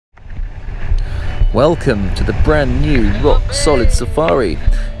Welcome to the brand new Rock Solid Safari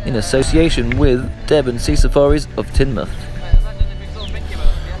in association with Devon Sea Safaris of Teignmouth.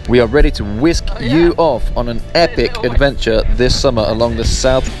 We are ready to whisk you off on an epic adventure this summer along the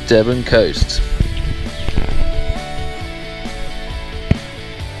South Devon coast.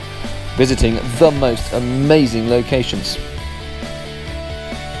 Visiting the most amazing locations.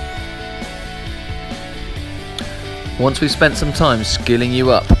 Once we've spent some time skilling you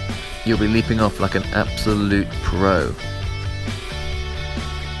up, you'll be leaping off like an absolute pro.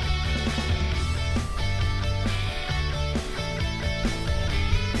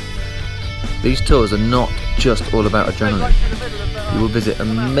 These tours are not just all about adrenaline. You will visit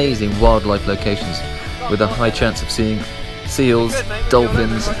amazing wildlife locations with a high chance of seeing seals,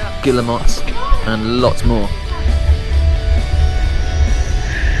 dolphins, guillemots and lots more.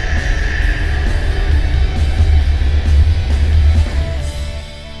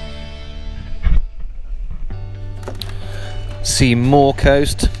 See more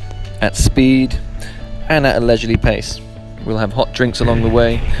coast at speed and at a leisurely pace. We'll have hot drinks along the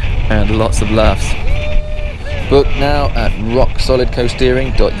way and lots of laughs. Book now at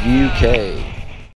rocksolidcoasteering.uk.